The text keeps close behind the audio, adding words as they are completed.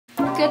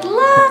Good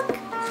luck!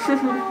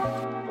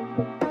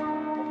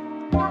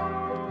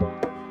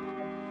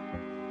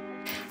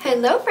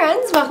 Hello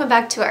friends, welcome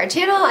back to our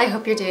channel. I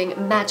hope you're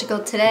doing magical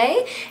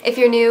today. If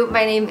you're new,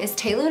 my name is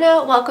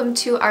Tayluna. Welcome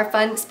to our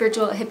fun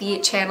spiritual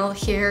hippie channel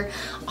here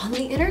on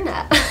the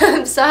internet.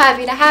 I'm so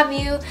happy to have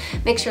you.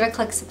 Make sure to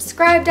click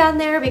subscribe down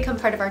there, become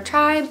part of our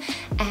tribe,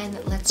 and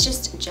let's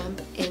just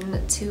jump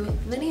into the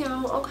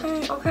video.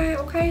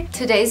 Okay.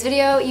 Today's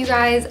video, you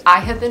guys,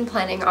 I have been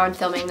planning on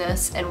filming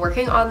this and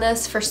working on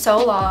this for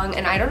so long,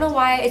 and I don't know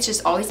why it's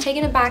just always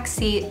taken a back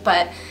seat,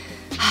 but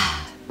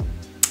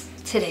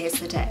today is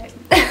the day.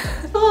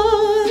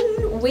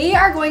 We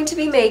are going to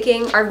be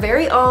making our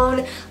very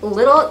own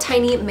little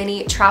tiny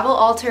mini travel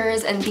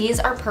altars, and these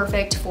are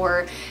perfect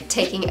for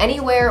taking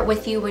anywhere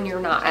with you when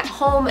you're not at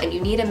home and you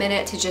need a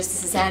minute to just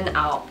zen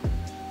out.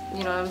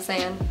 You know what I'm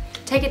saying?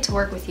 Take it to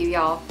work with you,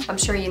 y'all. I'm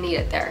sure you need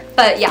it there.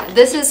 But yeah,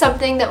 this is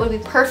something that would be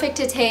perfect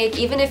to take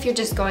even if you're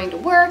just going to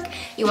work.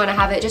 You want to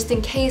have it just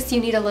in case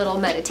you need a little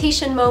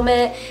meditation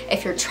moment.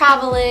 If you're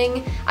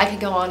traveling, I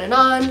could go on and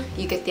on.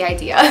 You get the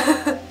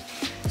idea.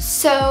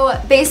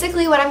 So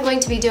basically what I'm going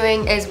to be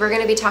doing is we're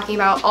going to be talking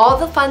about all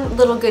the fun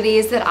little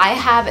goodies that I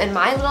have in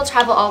my little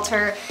travel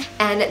altar,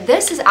 and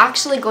this is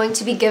actually going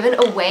to be given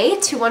away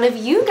to one of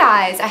you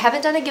guys. I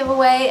haven't done a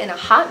giveaway in a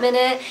hot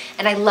minute,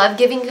 and I love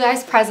giving you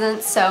guys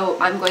presents, so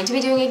I'm going to be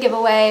doing a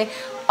giveaway.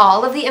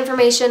 All of the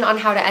information on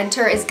how to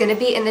enter is going to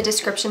be in the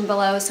description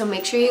below, so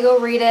make sure you go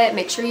read it,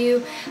 make sure you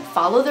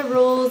follow the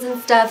rules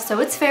and stuff so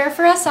it's fair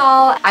for us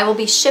all. I will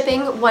be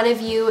shipping one of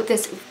you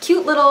this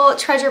cute little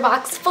treasure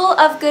box full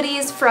of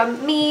goodies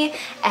from me,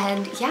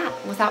 and yeah,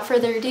 without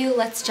further ado,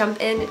 let's jump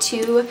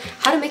into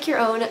how to make your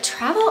own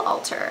travel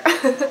altar.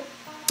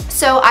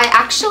 So I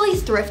actually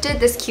thrifted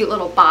this cute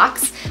little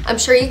box. I'm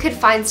sure you could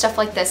find stuff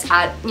like this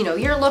at, you know,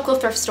 your local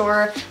thrift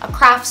store, a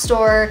craft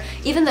store,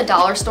 even the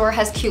dollar store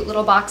has cute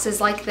little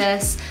boxes like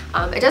this.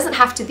 It doesn't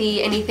have to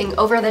be anything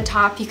over the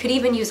top. You could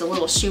even use a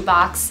little shoe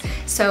box.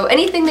 So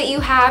anything that you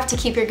have to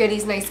keep your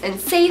goodies nice and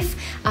safe.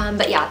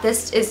 But yeah,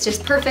 this is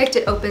just perfect.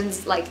 It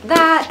opens like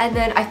that. And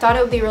then I thought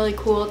it would be really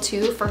cool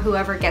too for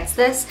whoever gets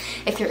this.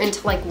 If you're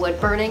into like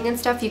wood burning and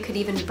stuff, you could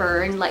even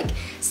burn like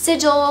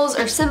sigils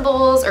or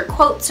symbols or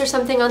quotes or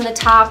something on the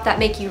top that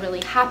make you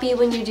really happy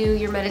when you do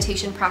your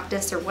meditation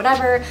practice or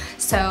whatever.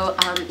 So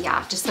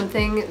yeah, just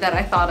something that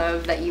I thought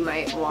of that you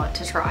might want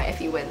to try if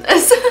you win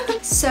this.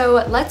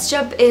 So let's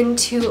jump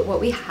into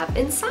what we have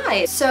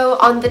inside. So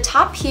on the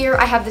top here,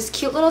 I have this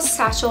cute little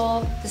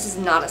satchel. This is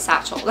not a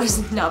satchel. This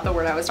is not the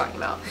word I was talking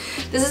about.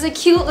 This is a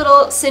cute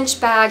little cinch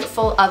bag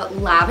full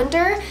of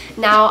lavender.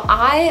 Now,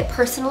 I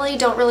personally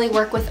don't really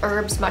work with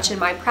herbs much in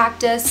my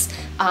practice.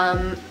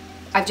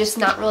 I've just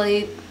not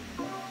really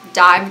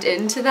dived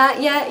into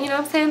that yet, you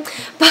know what I'm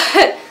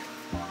saying?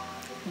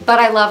 But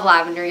I love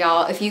lavender,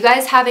 y'all. If you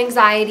guys have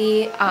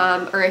anxiety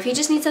or if you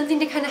just need something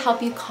to kind of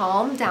help you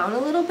calm down a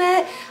little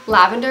bit,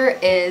 lavender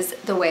is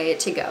the way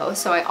to go.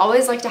 So I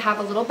always like to have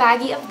a little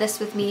baggie of this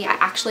with me. I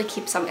actually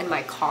keep some in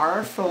my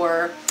car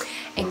for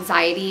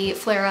anxiety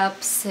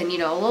flare-ups and, you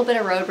know, a little bit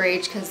of road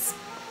rage, because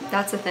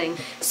that's a thing.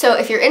 So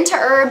if you're into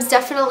herbs,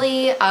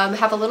 definitely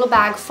have a little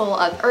bag full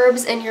of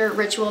herbs in your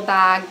ritual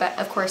bag, but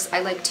of course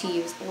I like to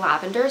use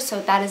lavender, so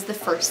that is the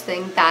first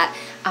thing that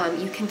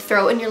you can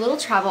throw in your little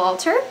travel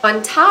altar.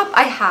 On top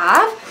I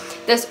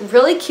have this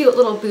really cute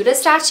little Buddha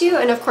statue,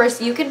 and of course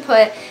you can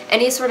put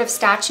any sort of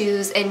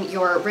statues in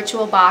your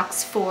ritual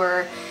box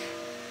for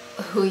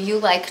who you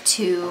like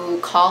to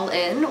call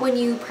in when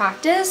you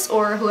practice,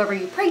 or whoever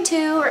you pray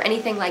to, or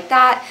anything like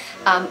that.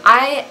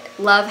 I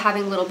love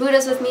having little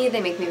Buddhas with me.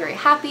 They make me very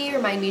happy,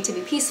 remind me to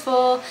be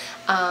peaceful,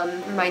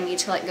 remind me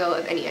to let go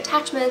of any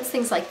attachments,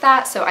 things like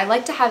that. So I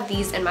like to have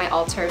these in my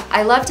altar.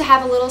 I love to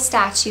have a little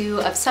statue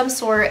of some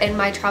sort in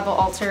my travel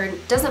altar.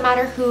 It doesn't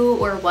matter who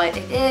or what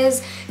it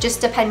is,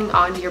 just depending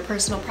on your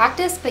personal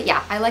practice. But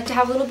yeah, I like to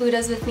have little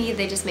Buddhas with me.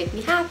 They just make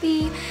me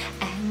happy,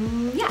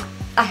 and yeah,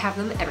 I have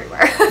them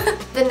everywhere.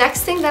 The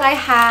next thing that I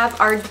have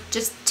are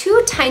just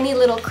two tiny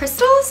little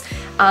crystals,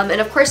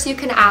 and of course you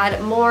can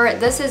add more.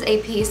 This is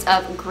a piece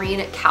of green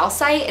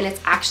calcite, and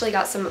it's actually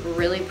got some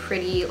really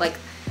pretty like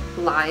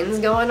lines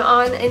going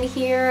on in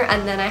here,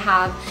 and then I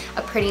have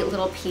a pretty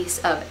little piece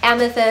of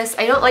amethyst.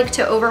 I don't like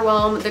to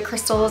overwhelm the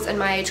crystals in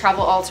my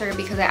travel altar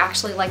because I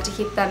actually like to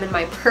keep them in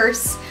my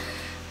purse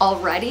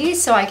already,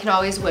 so I can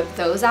always whip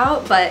those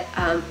out, but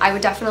I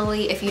would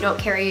definitely, if you don't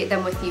carry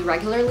them with you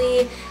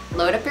regularly,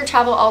 load up your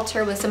travel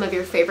altar with some of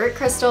your favorite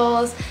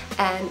crystals,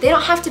 and they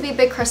don't have to be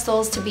big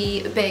crystals to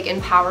be big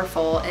and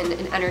powerful in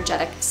an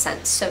energetic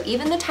sense. So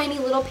even the tiny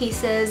little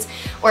pieces,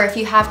 or if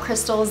you have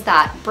crystals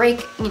that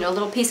break, you know,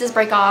 little pieces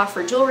break off,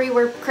 or jewelry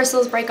where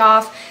crystals break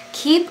off,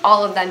 keep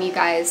all of them, you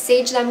guys.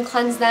 Sage them,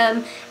 cleanse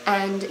them,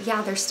 and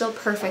yeah, they're still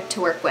perfect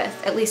to work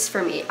with. At least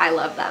for me, I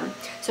love them.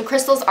 So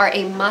crystals are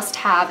a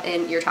must-have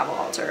in your travel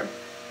altar.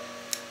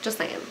 Just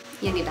saying,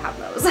 you need to have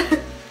those.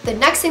 The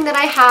next thing that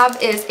I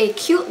have is a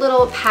cute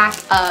little pack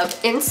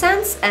of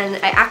incense, and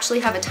I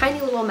actually have a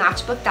tiny little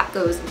matchbook that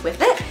goes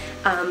with it.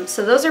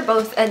 So those are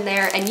both in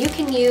there, and you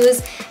can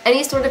use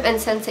any sort of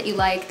incense that you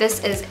like.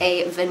 This is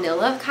a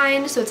vanilla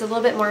kind, so it's a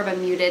little bit more of a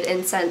muted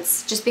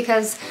incense, just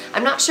because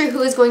I'm not sure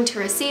who is going to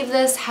receive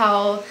this,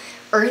 how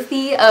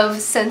earthy of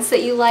scents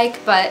that you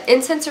like, but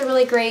incense are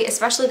really great,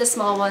 especially the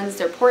small ones.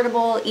 They're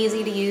portable,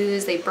 easy to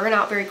use, they burn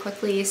out very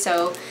quickly,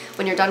 so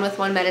when you're done with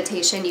one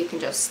meditation, you can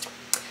just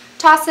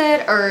toss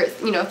it or,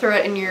 you know, throw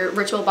it in your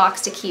ritual box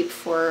to keep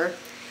for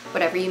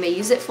whatever you may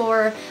use it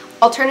for.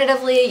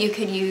 Alternatively, you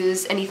could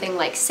use anything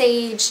like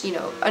sage, you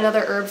know,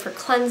 another herb for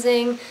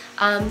cleansing.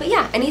 But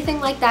yeah,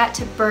 anything like that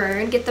to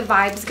burn, get the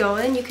vibes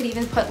going. You could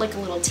even put like a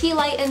little tea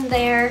light in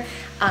there,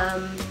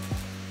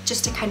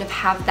 just to kind of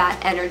have that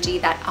energy,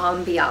 that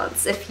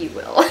ambiance, if you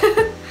will.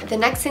 The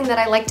next thing that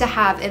I like to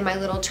have in my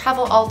little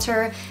travel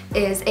altar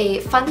is a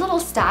fun little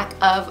stack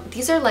of,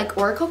 these are like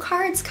oracle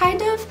cards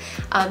kind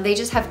of. They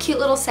just have cute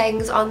little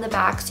sayings on the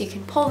back, so you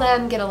can pull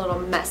them, get a little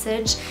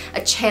message,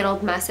 a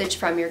channeled message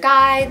from your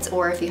guides,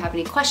 or if you have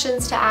any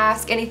questions to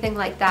ask, anything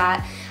like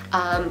that.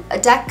 A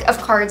deck of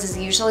cards is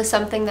usually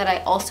something that I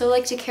also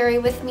like to carry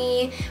with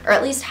me, or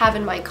at least have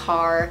in my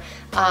car.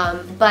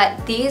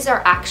 But these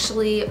are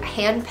actually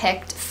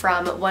hand-picked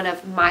from one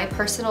of my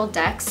personal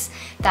decks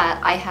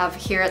that I have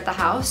here at the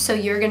house. So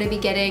you're going to be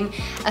getting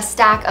a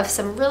stack of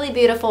some really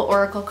beautiful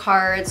oracle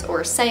cards,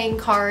 or saying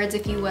cards,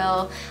 if you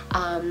will,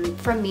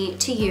 from me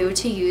to you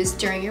to use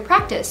during your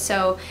practice.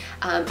 So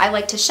I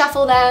like to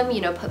shuffle them,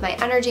 you know, put my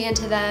energy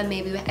into them.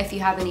 Maybe if you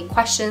have any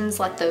questions,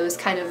 let those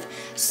kind of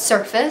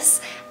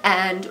surface.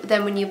 And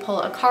then when you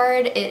pull a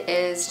card, it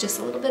is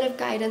just a little bit of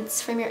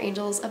guidance from your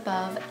angels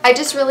above. I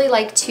just really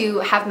like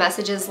to have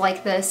messages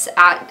like this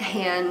at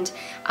hand.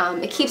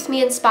 It keeps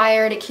me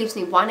inspired, it keeps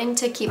me wanting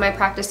to keep my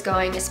practice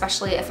going,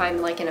 especially if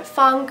I'm like in a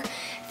funk,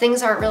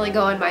 things aren't really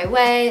going my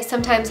way.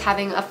 Sometimes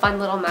having a fun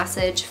little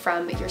message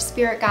from your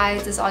spirit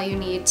guides is all you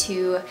need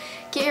to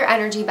get your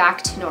energy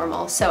back to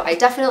normal. So I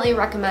definitely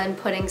recommend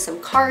putting some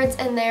cards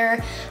in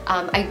there.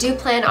 I do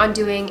plan on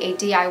doing a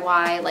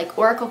DIY like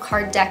oracle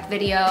card deck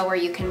video where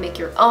you can make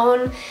your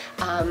own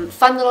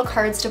fun little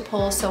cards to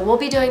pull. So we'll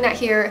be doing that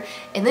here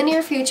in the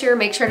near future.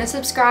 Make sure to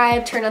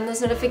subscribe, turn on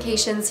those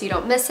notifications so you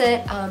don't miss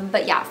it.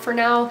 But yeah, for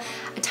now,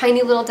 a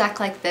tiny little deck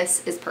like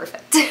this is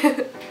perfect.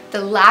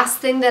 The last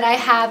thing that I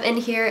have in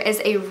here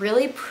is a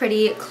really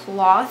pretty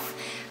cloth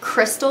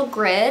crystal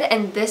grid,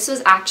 and this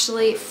was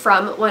actually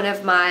from one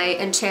of my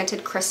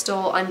enchanted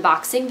crystal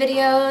unboxing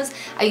videos.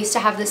 I used to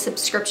have this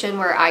subscription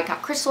where I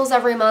got crystals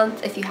every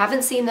month. If you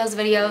haven't seen those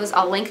videos,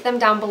 I'll link them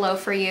down below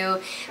for you.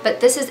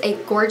 But this is a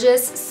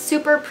gorgeous,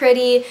 super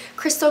pretty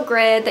crystal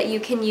grid that you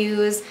can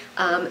use.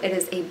 It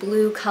is a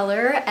blue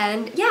color,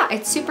 and yeah,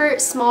 it's super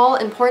small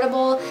and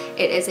portable.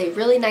 It is a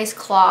really nice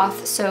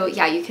cloth, so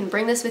yeah, you can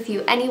bring this with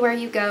you anywhere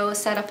you go,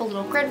 set up a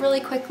little grid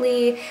really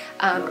quickly,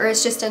 or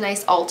it's just a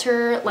nice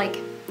altar, like,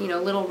 you know,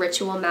 little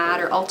ritual mat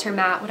or altar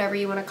mat, whatever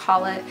you want to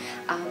call it.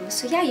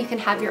 So yeah, you can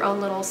have your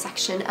own little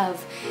section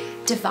of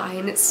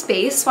divine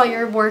space while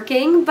you're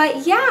working.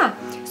 But yeah,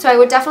 so I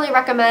would definitely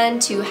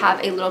recommend to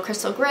have a little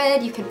crystal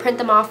grid. You can print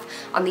them off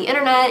on the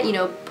internet, you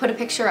know, put a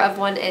picture of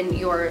one in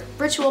your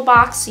ritual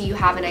box so you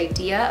have an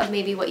idea of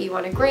maybe what you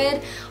want to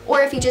grid,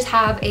 or if you just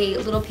have a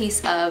little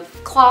piece of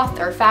cloth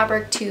or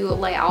fabric to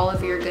lay all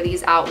of your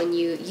goodies out when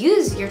you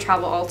use your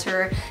travel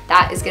altar,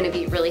 that is going to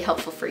be really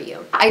helpful for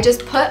you. I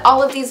just put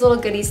all of these little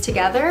goodies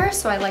together,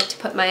 so I like to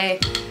put my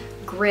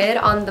grid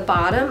on the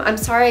bottom. I'm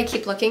sorry I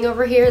keep looking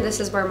over here. This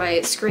is where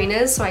my screen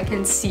is so I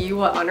can see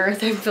what on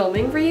earth I'm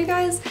filming for you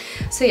guys.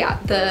 So yeah,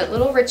 the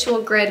little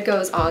ritual grid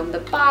goes on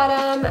the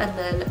bottom, and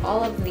then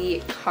all of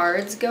the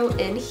cards go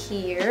in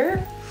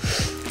here.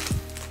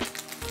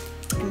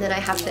 And then I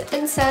have the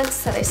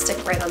incense that I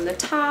stick right on the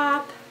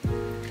top.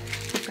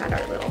 We've got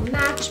our little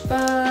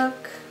matchbook,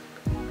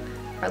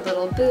 our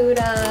little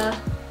Buddha.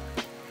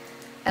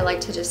 I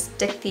like to just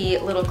stick the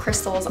little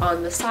crystals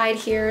on the side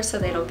here so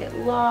they don't get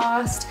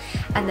lost.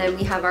 And then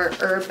we have our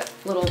herb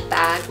little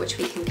bag, which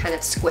we can kind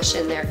of squish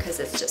in there because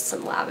it's just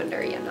some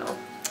lavender, you know.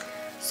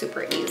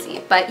 Super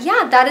easy. But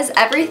yeah, that is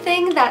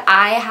everything that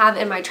I have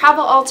in my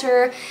travel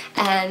altar,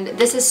 and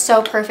this is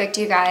so perfect,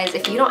 you guys.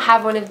 If you don't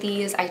have one of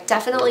these, I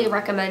definitely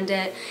recommend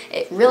it.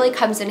 It really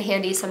comes in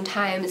handy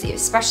sometimes,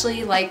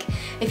 especially like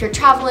if you're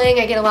traveling.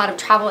 I get a lot of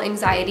travel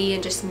anxiety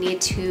and just need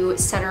to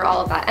center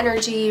all of that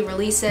energy,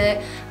 release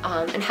it,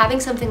 and having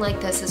something like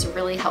this is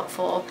really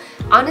helpful.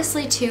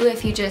 Honestly too,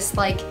 if you just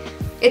like,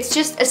 it's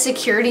just a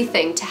security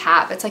thing to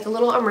have. It's like a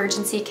little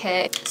emergency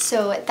kit.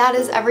 So that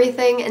is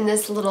everything in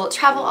this little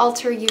travel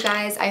altar, you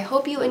guys. I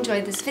hope you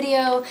enjoyed this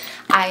video.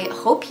 I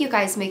hope you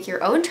guys make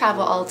your own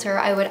travel altar.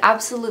 I would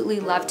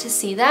absolutely love to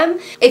see them.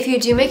 If you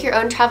do make your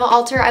own travel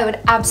altar, I would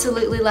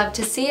absolutely love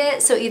to see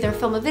it. So either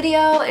film a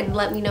video and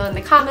let me know in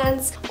the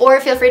comments, or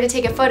feel free to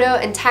take a photo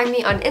and tag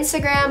me on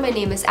Instagram. My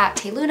name is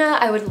 @Tayluna.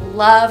 I would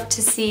love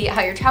to see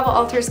how your travel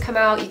altars come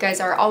out. You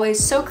guys are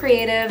always so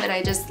creative, and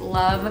I just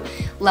love,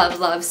 love,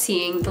 love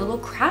seeing the little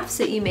crafts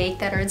that you make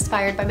that are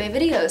inspired by my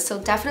videos. So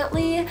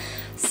definitely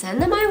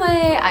send them my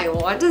way. I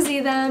want to see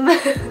them.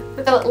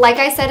 So like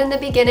I said in the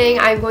beginning,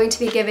 I'm going to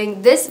be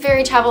giving this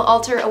very travel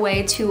altar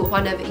away to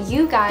one of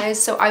you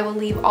guys. So I will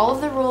leave all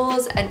of the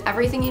rules and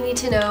everything you need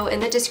to know in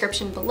the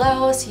description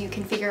below so you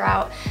can figure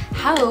out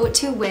how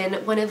to win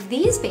one of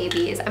these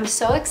babies. I'm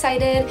so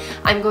excited.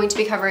 I'm going to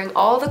be covering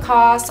all the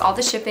costs, all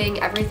the shipping,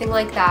 everything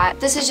like that.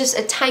 This is just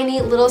a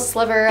tiny little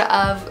sliver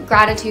of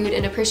gratitude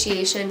and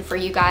appreciation for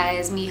you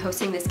guys. Me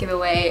hosting this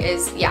giveaway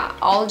is, yeah,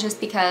 all just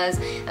because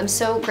I'm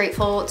so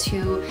grateful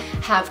to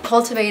have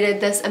cultivated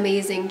this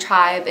amazing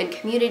tribe and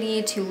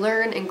community to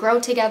learn and grow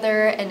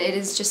together, and it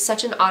is just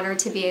such an honor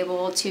to be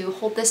able to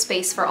hold this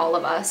space for all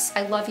of us.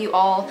 I love you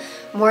all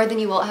more than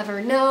you will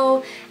ever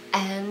know,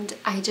 and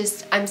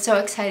I'm so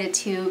excited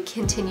to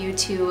continue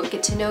to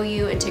get to know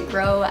you and to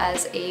grow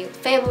as a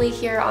family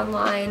here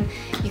online.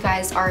 You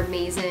guys are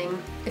amazing.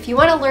 If you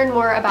want to learn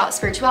more about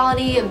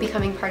spirituality and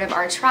becoming part of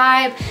our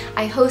tribe,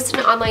 I host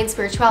an online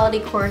spirituality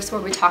course where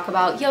we talk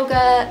about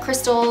yoga,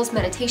 crystals,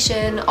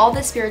 meditation, all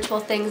the spiritual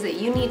things that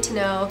you need to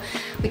know.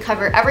 We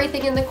cover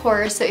everything in the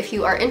course, so if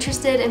you are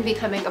interested in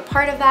becoming a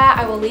part of that,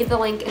 I will leave the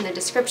link in the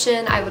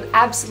description. I would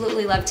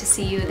absolutely love to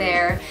see you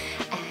there.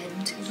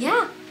 And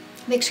yeah.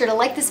 Make sure to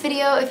like this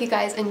video if you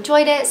guys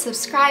enjoyed it,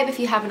 subscribe if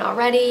you haven't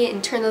already,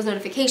 and turn those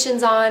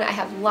notifications on. I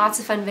have lots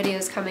of fun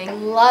videos coming. I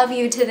love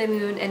you to the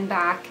moon and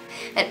back,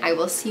 and I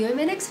will see you in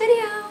my next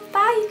video.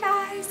 Bye, you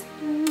guys.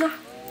 Mwah.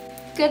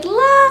 Good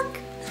luck.